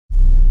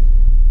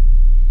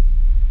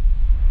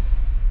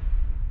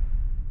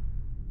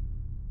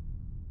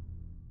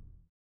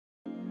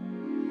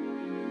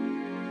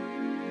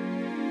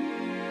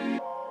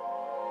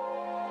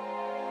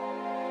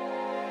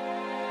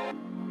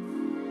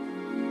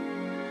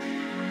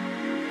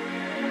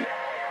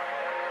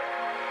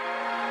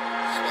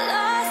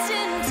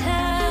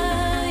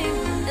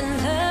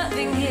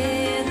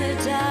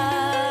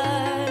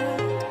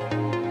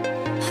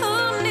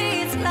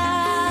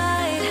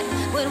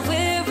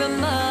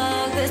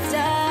the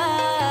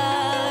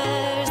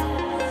stars.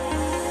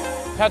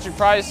 Patrick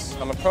Price,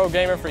 I'm a pro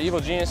gamer for Evil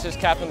Geniuses,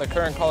 captain of the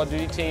current Call of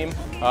Duty team.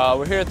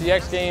 We're here at the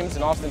X Games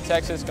in Austin,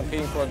 Texas,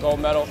 competing for a gold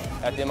medal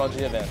at the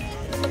MLG event.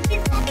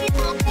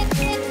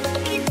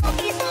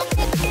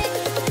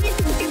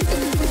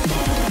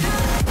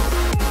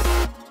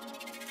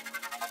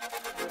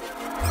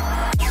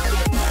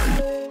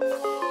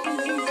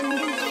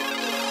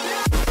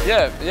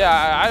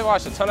 Yeah, I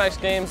watched a ton of X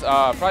Games,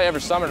 probably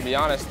every summer to be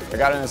honest. I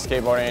got into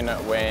skateboarding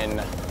when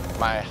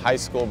my high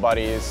school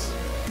buddies,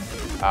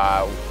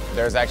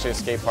 there was actually a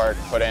skate park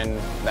put in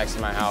next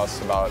to my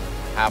house about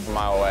half a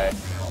mile away.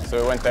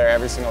 So we went there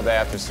every single day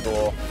after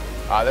school.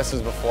 This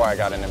was before I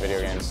got into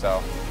video games,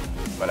 so.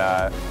 But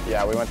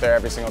yeah, we went there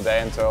every single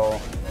day until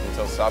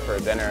supper,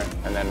 dinner,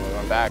 and then we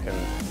went back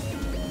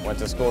and went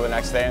to school the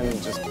next day and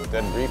just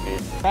did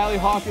repeat. Riley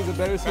Hawk is a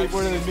better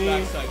skateboarder than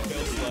me,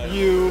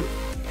 you,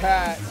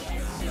 Pat,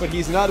 but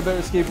he's not a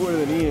better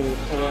skateboarder than Ian.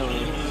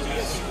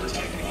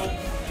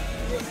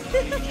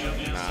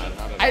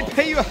 I'd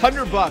pay you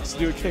 $100 to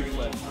do a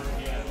kickflip.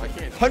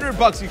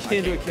 $100 you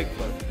can't do a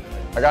kickflip.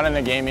 I got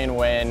into gaming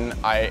when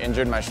I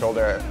injured my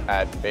shoulder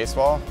at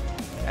baseball,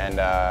 and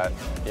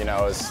you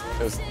know, it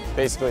was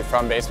basically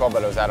from baseball,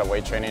 but it was at a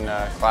weight training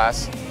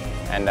class,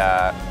 and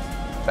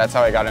that's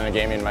how I got into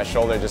gaming. My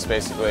shoulder just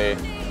basically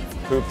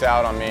pooped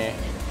out on me.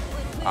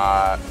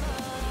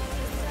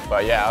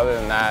 But yeah, other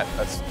than that,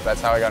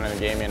 that's how I got into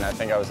gaming. I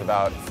think I was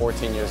about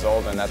 14 years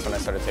old, and that's when I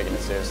started taking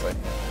it seriously.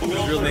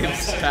 His real name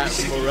is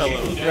Pat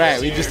Morello. Right,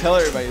 we just tell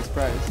everybody his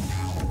price.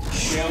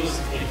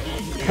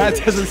 Pat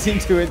doesn't seem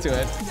too into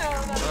it.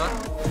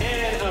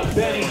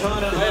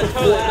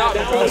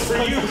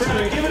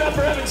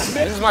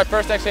 This is my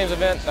first X Games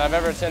event that I've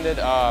ever attended.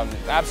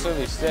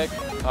 Absolutely sick.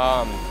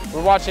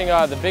 We're watching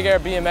the Big Air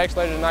BMX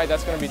later tonight.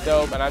 That's going to be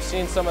dope. And I've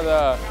seen some of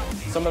the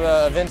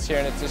events here,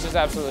 and it's just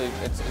absolutely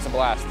it's a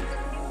blast.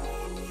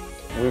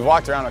 We've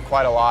walked around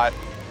quite a lot,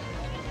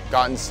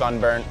 gotten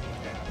sunburnt,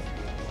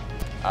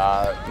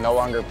 no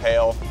longer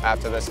pale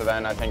after this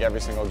event. I think every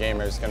single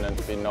gamer is going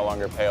to be no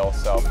longer pale,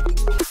 so.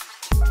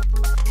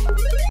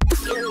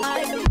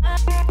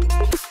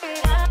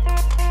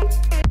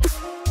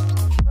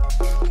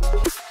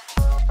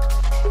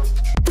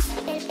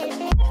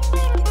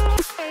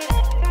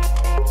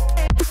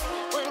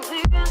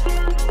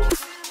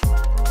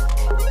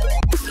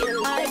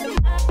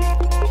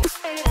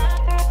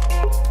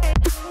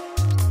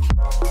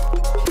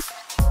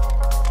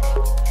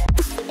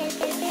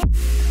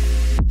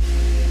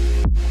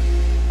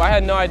 I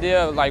had no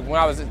idea, like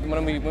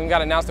when we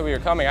got announced that we were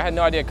coming, I had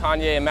no idea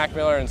Kanye and Mac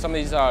Miller and some of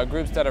these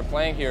groups that are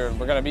playing here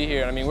were going to be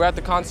here. I mean, we're at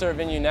the concert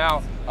venue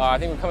now. I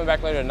think we're coming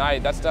back later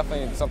tonight. That's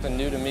definitely something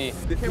new to me.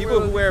 The people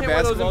who wear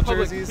basketball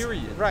jerseys,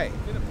 period. Right?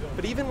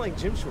 But even like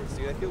gym shorts,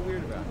 dude, I feel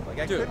weird about it. Like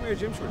I couldn't wear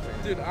gym shorts. Right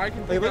now. Dude, I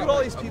can. Like look at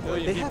all these people.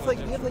 They have like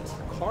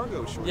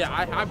cargo shorts. Yeah,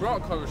 I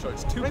brought cargo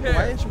shorts. Two Right, pairs.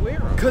 why didn't you wear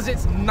them? Because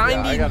it's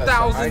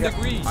 90,000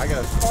 degrees. I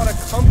got I'm a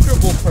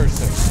comfortable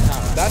person.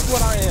 That's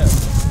what I am.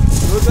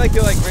 You look like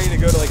you're like ready to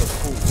go to like a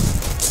pool.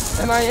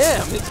 And I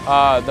am.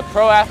 The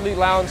Pro Athlete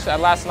Lounge at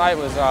last night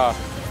was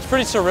it's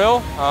pretty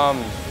surreal.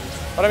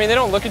 But I mean, they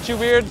don't look at you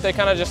weird. They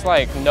kind of just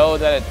like know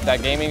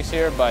that gaming's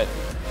here. But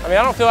I mean,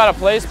 I don't feel out of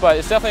place, but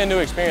it's definitely a new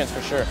experience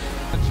for sure.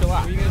 Chill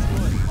out. Where you guys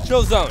going?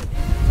 Chill zone.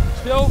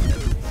 Chill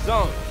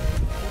zone.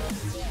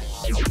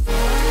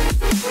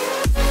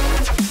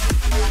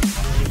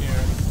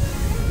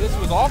 This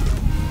was awful.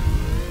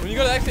 When you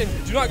go to the X Games,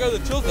 do not go to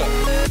the chill zone.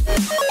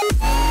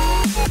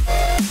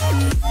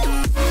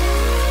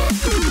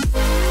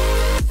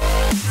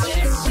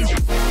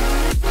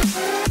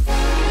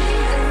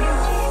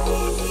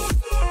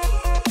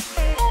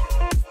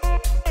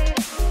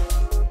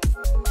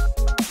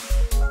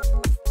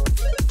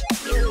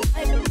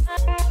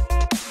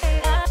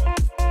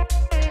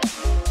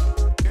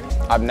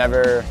 I've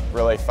never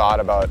really thought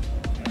about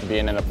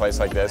being in a place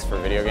like this for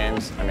video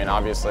games. I mean,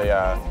 obviously,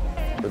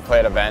 we play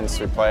at events,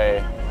 we play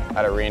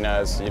at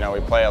arenas, you know, we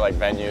play at like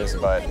venues,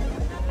 but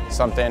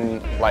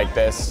something like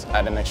this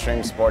at an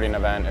extreme sporting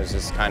event is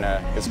just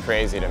it's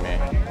crazy to me.